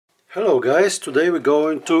Hello guys, today we're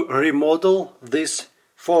going to remodel this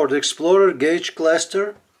Ford Explorer gauge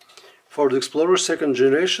cluster, Ford Explorer second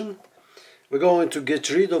generation. We're going to get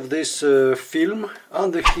rid of this film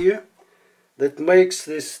under here that makes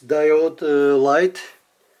this diode light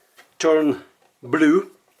turn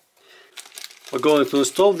blue. We're going to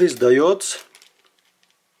install these diodes.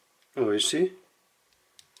 Oh, you see?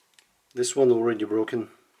 This one already broken.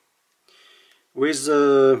 With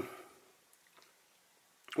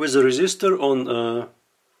a resistor on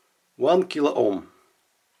 1 kilo ohm.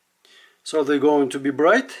 So they're going to be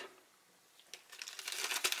bright.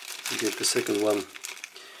 Get the second one.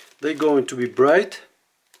 They're going to be bright,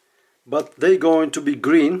 but they're going to be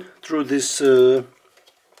green through this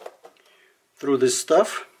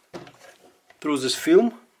stuff, through this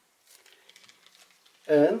film,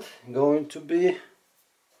 and going to be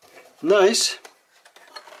nice.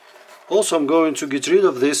 Also, I'm going to get rid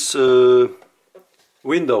of this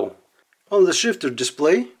window. On the shifter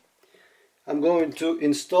display I'm going to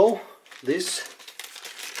install this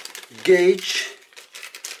gauge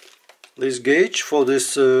for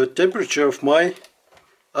this temperature of my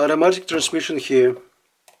automatic transmission here.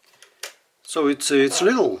 So it's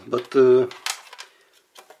little, but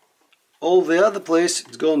all the other place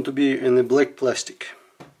it's going to be in a black plastic.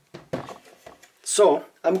 So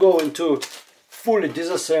I'm going to fully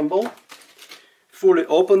disassemble, fully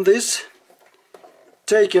open this,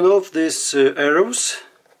 taking off these arrows,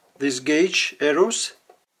 these gauge arrows.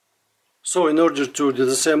 So in order to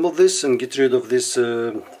disassemble this and get rid of this,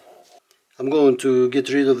 I'm going to get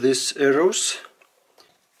rid of these arrows.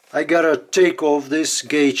 I gotta take off these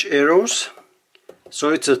gauge arrows, so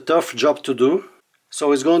it's a tough job to do.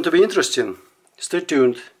 So it's going to be interesting. Stay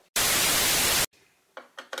tuned.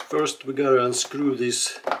 First we gotta unscrew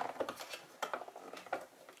this.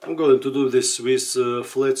 I'm going to do this with a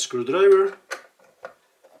flat screwdriver,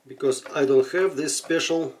 because I don't have this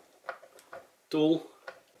special tool.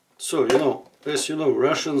 So, as you know,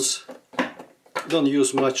 Russians don't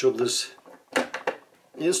use much of these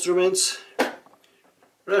instruments.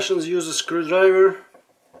 Russians use a screwdriver,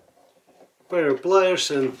 pair of pliers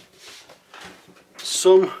and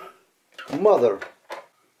some mother.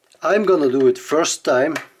 I'm gonna do it first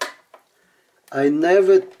time. I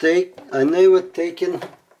never taken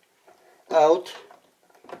out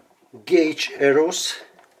gauge arrows.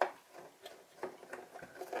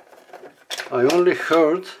 I only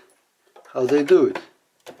heard how they do it,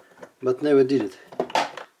 but never did it.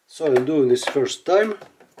 So I'm doing this first time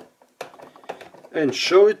and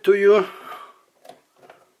show it to you,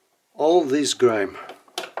 all this grime.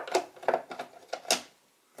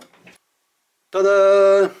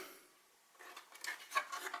 Ta-da!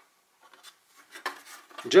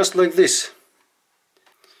 Just like this.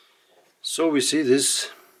 So we see these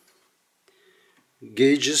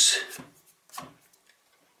gauges.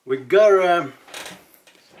 We gotta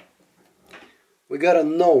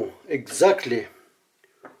know exactly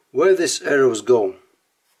where these arrows go.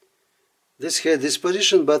 This had this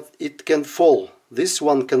position, but it can fall. This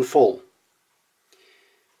one can fall.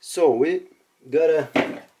 So we gotta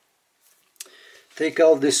take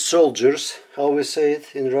out these soldiers, how we say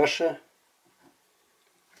it in Russia.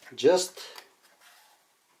 Just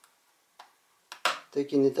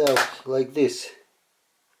taking it out like this.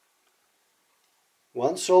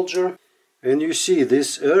 One soldier, and you see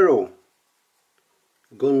this arrow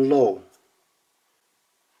gone low.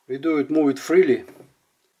 We move it freely.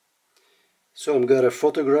 So I'm gonna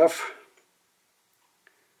photograph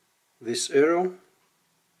this arrow,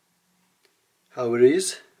 how it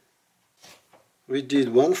is. We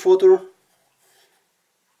did one photo.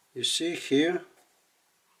 You see here.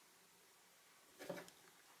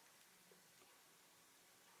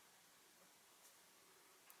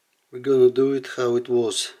 We're gonna do it how it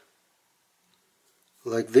was,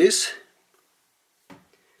 like this,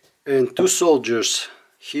 and two soldiers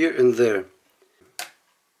here and there.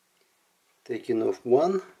 Taking off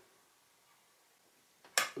one,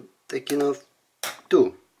 taking off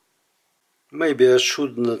two. Maybe I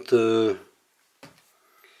should not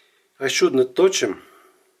touch them,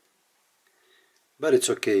 but it's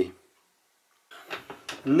okay.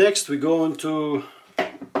 Next we're going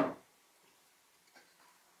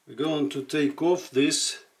to take off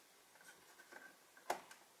this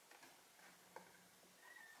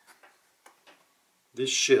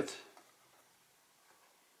shit,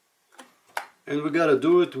 and we gotta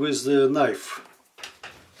do it with the knife.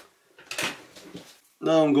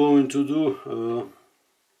 Now I'm going to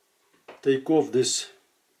take off these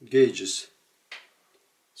gauges.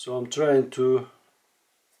 So I'm trying to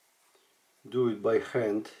do it by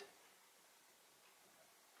hand.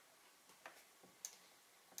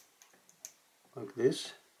 like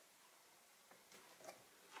this,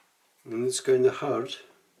 and it's kind of hard.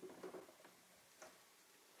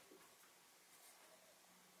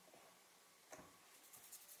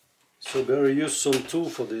 So gotta use some tool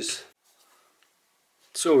for this.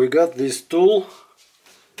 So we got this tool,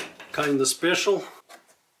 kinda special.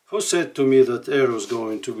 Who said to me that arrow's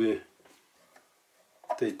going to be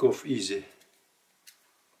take off easy?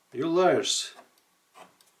 You liars.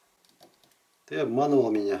 Ты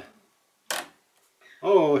обманывал меня.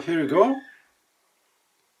 Oh, here you go.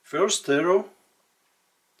 First arrow.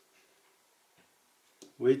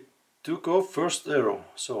 We took off first arrow,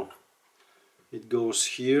 so it goes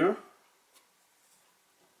here.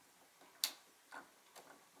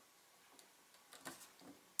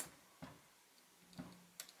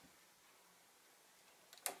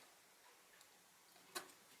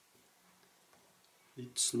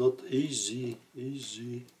 It's not easy.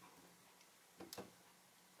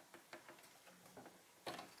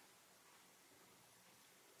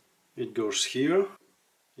 It goes here,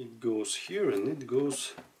 it goes here, and it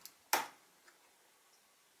goes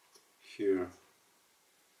here.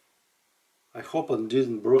 I hope I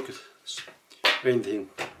didn't broke it anything.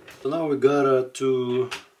 So now we gotta to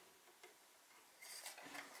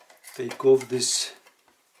take off this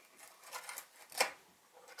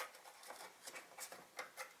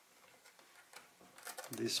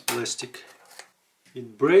plastic.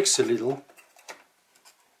 It breaks a little.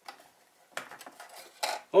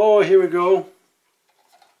 Oh, here we go.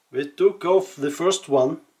 We took off the first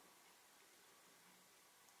one.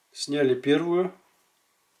 Сняли первую.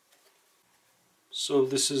 So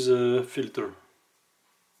this is a filter.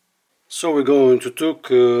 So we're going to take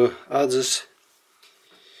others,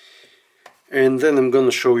 and then I'm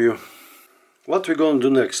gonna show you what we're gonna do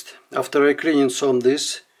next. After I clean some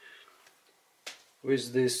this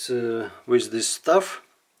with this stuff,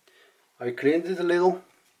 I cleaned it a little.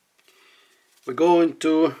 We're going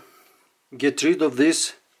to get rid of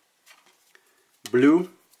this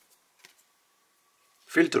blue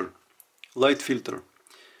filter, light filter.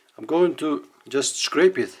 I'm going to just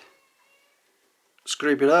scrape it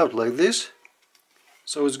out like this,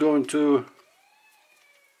 so it's going to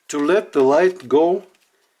let the light go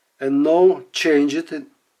and no change it.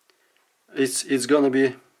 It's gonna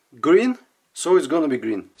be green, so it's gonna be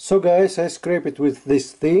green. So guys, I scrape it with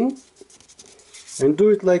this thing and do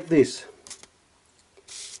it like this.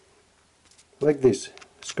 Like this.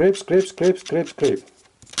 Scrape, scrape, scrape, scrape, scrape.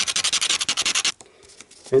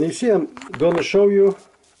 And you see, I'm gonna show you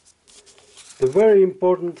a very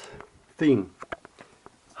important thing.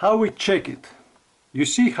 How we check it. You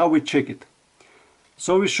see how we check it.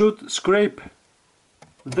 So we should scrape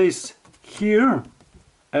this here,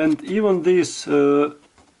 and even this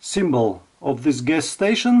symbol of this gas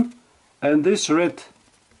station and this red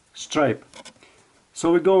stripe.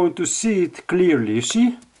 So we're going to see it clearly, you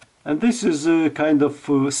see? And this is a kind of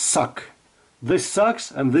suck. This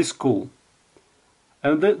sucks and this cool.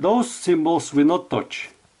 And those symbols we not touch,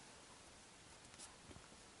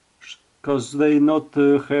 because they not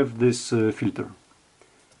have this filter.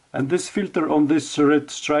 And this filter on this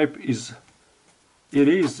red stripe is,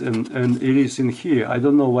 and it is in here. I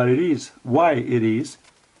don't know what it is, why it is,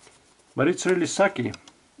 but it's really sucky.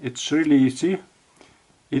 It's really, you see,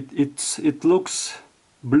 it looks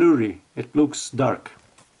blurry, it looks dark.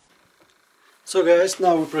 So guys,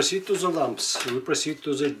 now we proceed to the lamps, we proceed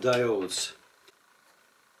to the diodes.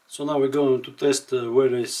 So now we're going to test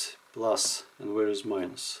where is plus and where is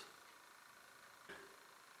minus.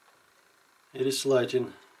 It is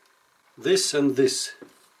lighting this and this.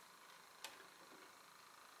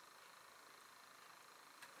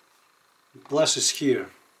 Plus is here.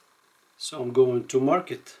 So I'm going to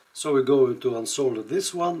mark it. So we're going to unsolder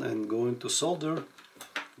this one and going to solder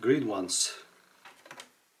green ones.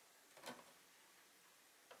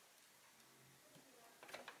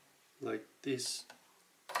 Like this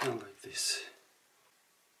and like this.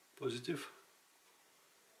 Positive.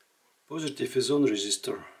 Positive is on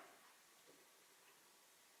resistor.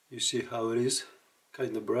 You see how it is,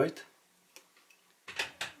 kind of bright.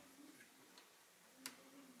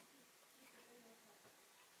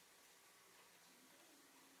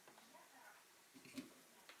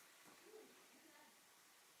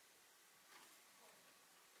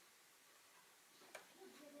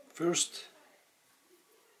 First,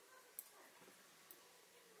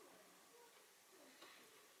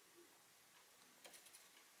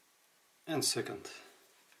 and second.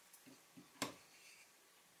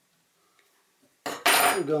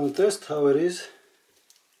 I'm gonna test how it is.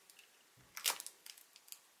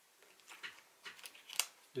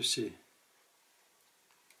 You see,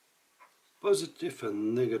 positive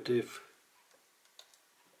and negative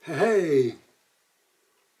Hey,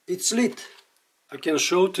 it's lit. I can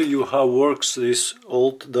show to you how works this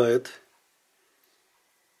old diode,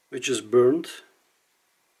 which is burned.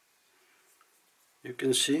 You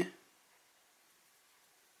can see.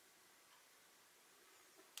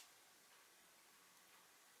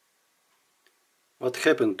 What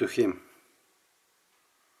happened to him?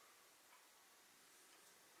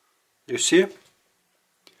 You see?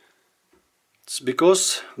 It's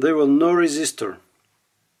because there was no resistor.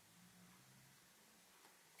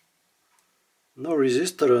 No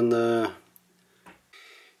resistor, and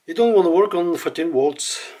you don't want to work on 14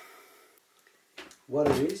 volts. What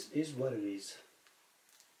it is what it is.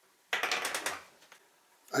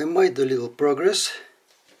 I made a little progress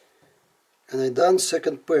and I done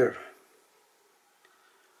second pair.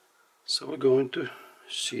 So we're going to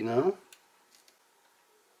see now.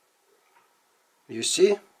 You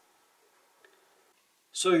see?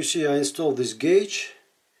 So you see I installed this gauge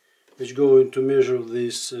which going to measure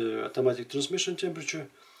this automatic transmission temperature,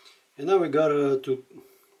 and now we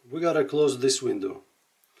gotta close this window.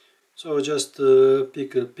 So I just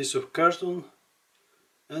pick a piece of carton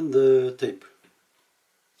and tape,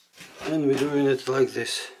 and we're doing it like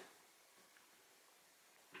this.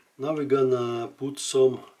 Now we're gonna put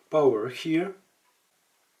some power here.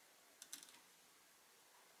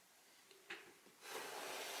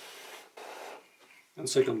 And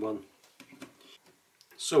second one.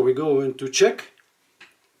 So we're going to check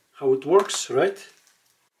how it works, right?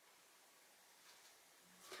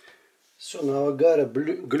 So now I gotta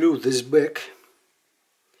glue this back.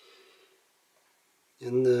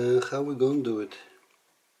 And how we gonna do it?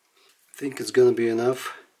 I think it's gonna be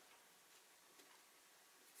enough.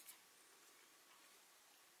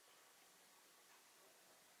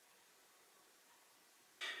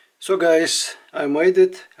 So guys, I made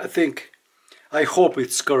it. I hope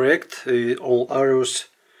it's correct. All arrows,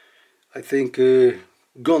 I think,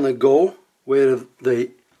 gonna go where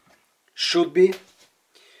they should be.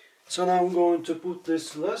 So now I'm going to put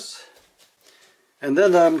this less, and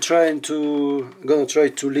then I'm gonna try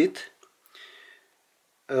to lit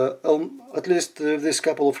at least this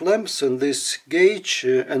couple of lamps and this gauge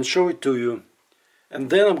and show it to you. And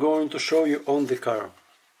then I'm going to show you on the car.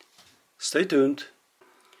 Stay tuned.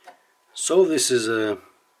 So this is a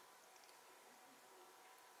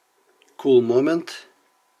cool moment.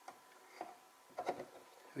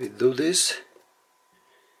 We do this.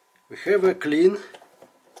 We have a clean,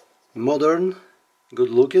 modern, good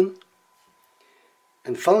looking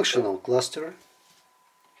and functional cluster,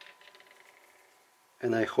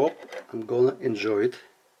 and I hope I'm gonna enjoy it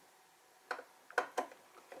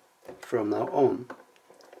from now on.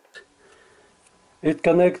 It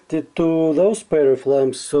connected to those pair of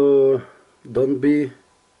lamps, so don't be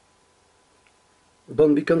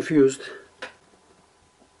confused.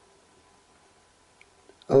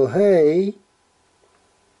 Oh hey,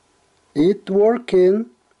 it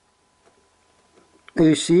working.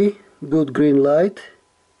 You see, good green light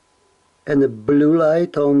and a blue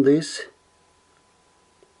light on this.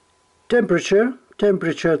 Temperature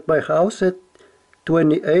at my house at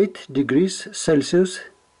 28 degrees Celsius.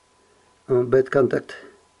 Bad contact,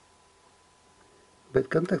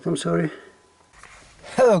 I'm sorry.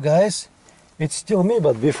 Hello guys, it's still me,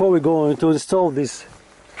 but before we go to install this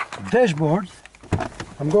dashboard,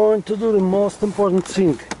 I'm going to do the most important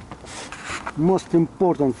thing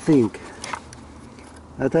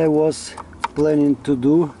that I was planning to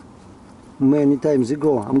do many times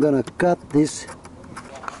ago. I'm gonna cut this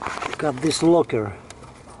locker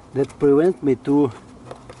that prevent me to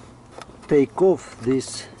take off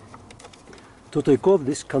this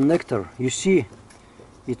connector. You see,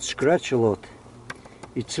 it scratch a lot.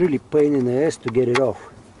 It's really pain in the ass to get it off.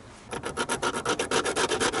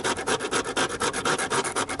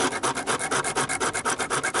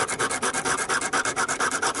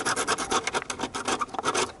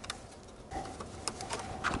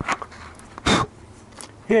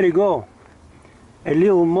 Here you go, a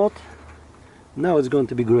little mod. Now it's going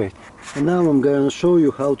to be great. And now I'm going to show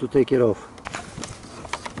you how to take it off.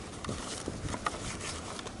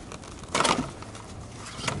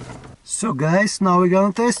 So guys, now we're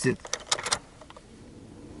gonna test it.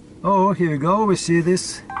 Oh, here we go. We see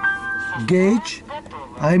this gauge.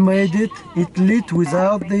 I made it. It lit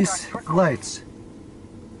without these lights.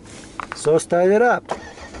 So start it up.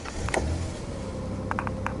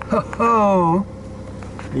 Ho ho!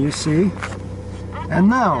 You see? And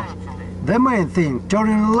now, the main thing,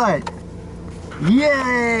 turning the light.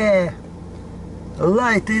 Yeah!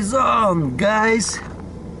 Light is on, guys!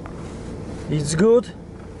 It's good.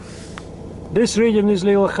 This region is a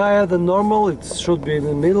little higher than normal. It should be in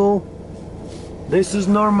the middle. This is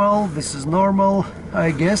normal,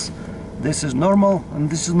 I guess. This is normal, and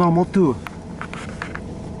this is normal too.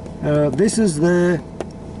 This is the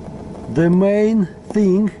main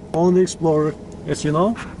thing on the Explorer, as you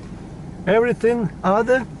know. Everything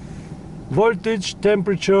other, voltage,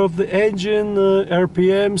 temperature of the engine,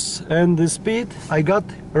 RPMs and the speed, I got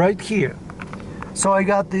right here. So I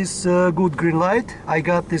got this good green light, I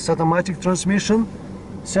got this automatic transmission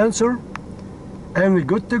sensor, and we're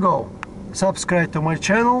good to go. Subscribe to my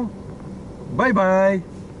channel. Bye bye.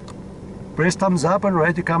 Press thumbs up and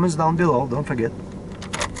write your comments down below, don't forget.